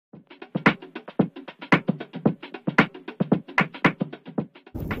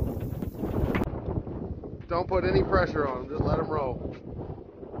don't put any pressure on them. Just let them roll.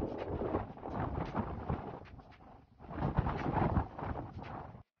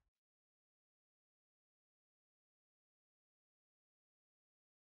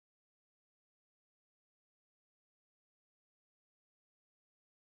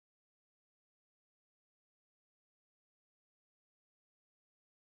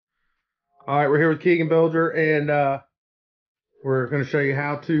 All right, we're here with Keegan Belger, and we're going to show you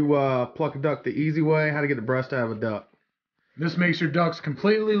how to pluck a duck the easy way, how to get the breast out of a duck. This makes your ducks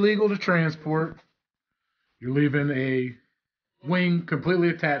completely legal to transport. You're leaving a wing completely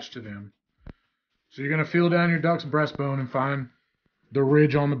attached to them. So you're going to feel down your duck's breastbone and find the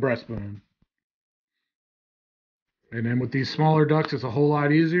ridge on the breastbone. And then with these smaller ducks, it's a whole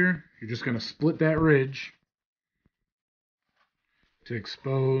lot easier. You're just going to split that ridge to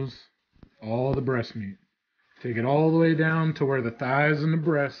expose all the breast meat. Take it all the way down to where the thighs and the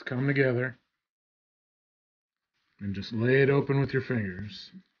breasts come together. And just lay it open with your fingers.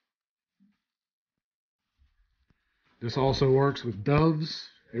 This also works with doves.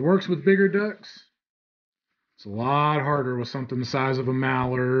 It works with bigger ducks. It's a lot harder with something the size of a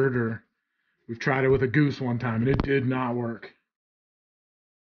mallard, or we've tried it with a goose one time and it did not work.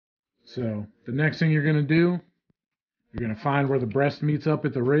 So the next thing you're going to do, you're going to find where the breast meets up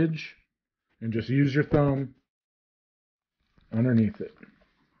at the ridge and just use your thumb underneath it.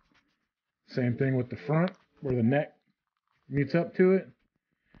 Same thing with the front where the neck meets up to it.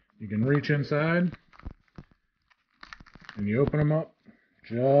 You can reach inside and you open them up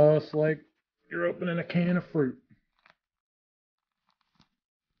just like you're opening a can of fruit.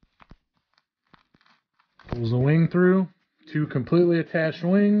 Pulls the wing through, 2 completely attached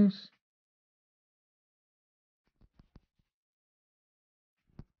wings.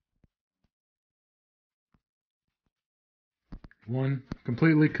 One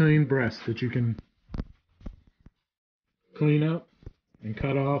completely clean breast that you can clean up and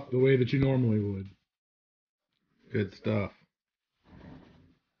cut off the way that you normally would. Good stuff.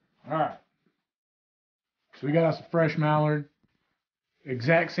 Alright. So we got us a fresh mallard.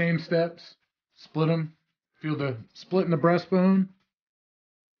 Exact same steps. Split them. Feel the split in the breastbone.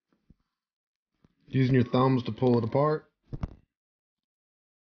 Using your thumbs to pull it apart.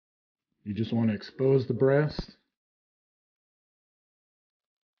 You just want to expose the breast.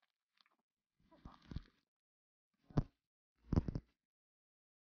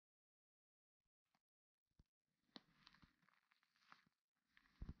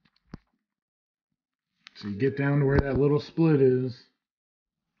 So you get down to where that little split is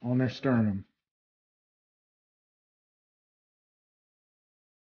on their sternum.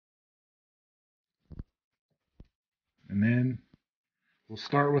 And then we'll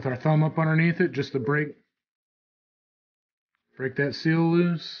start with our thumb up underneath it just to break that seal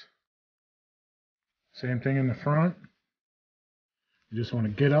loose. Same thing in the front. You just want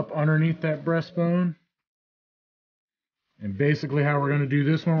to get up underneath that breastbone. And basically how we're going to do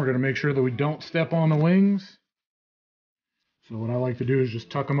this one, we're going to make sure that we don't step on the wings. So what I like to do is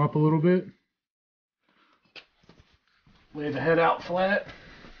just tuck them up a little bit. Lay the head out flat.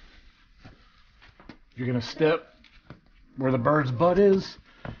 You're going to step where the bird's butt is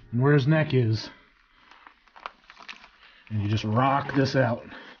and where his neck is. And you just rock this out.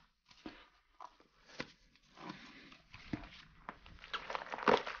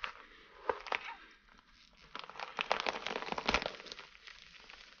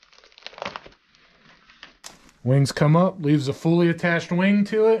 Wings come up, leaves a fully attached wing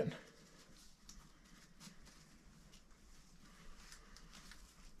to it.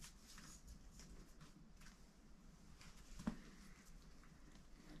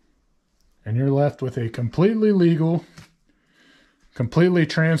 And you're left with a completely legal, completely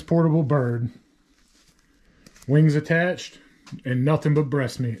transportable bird. Wings attached and nothing but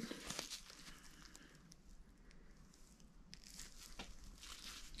breast meat.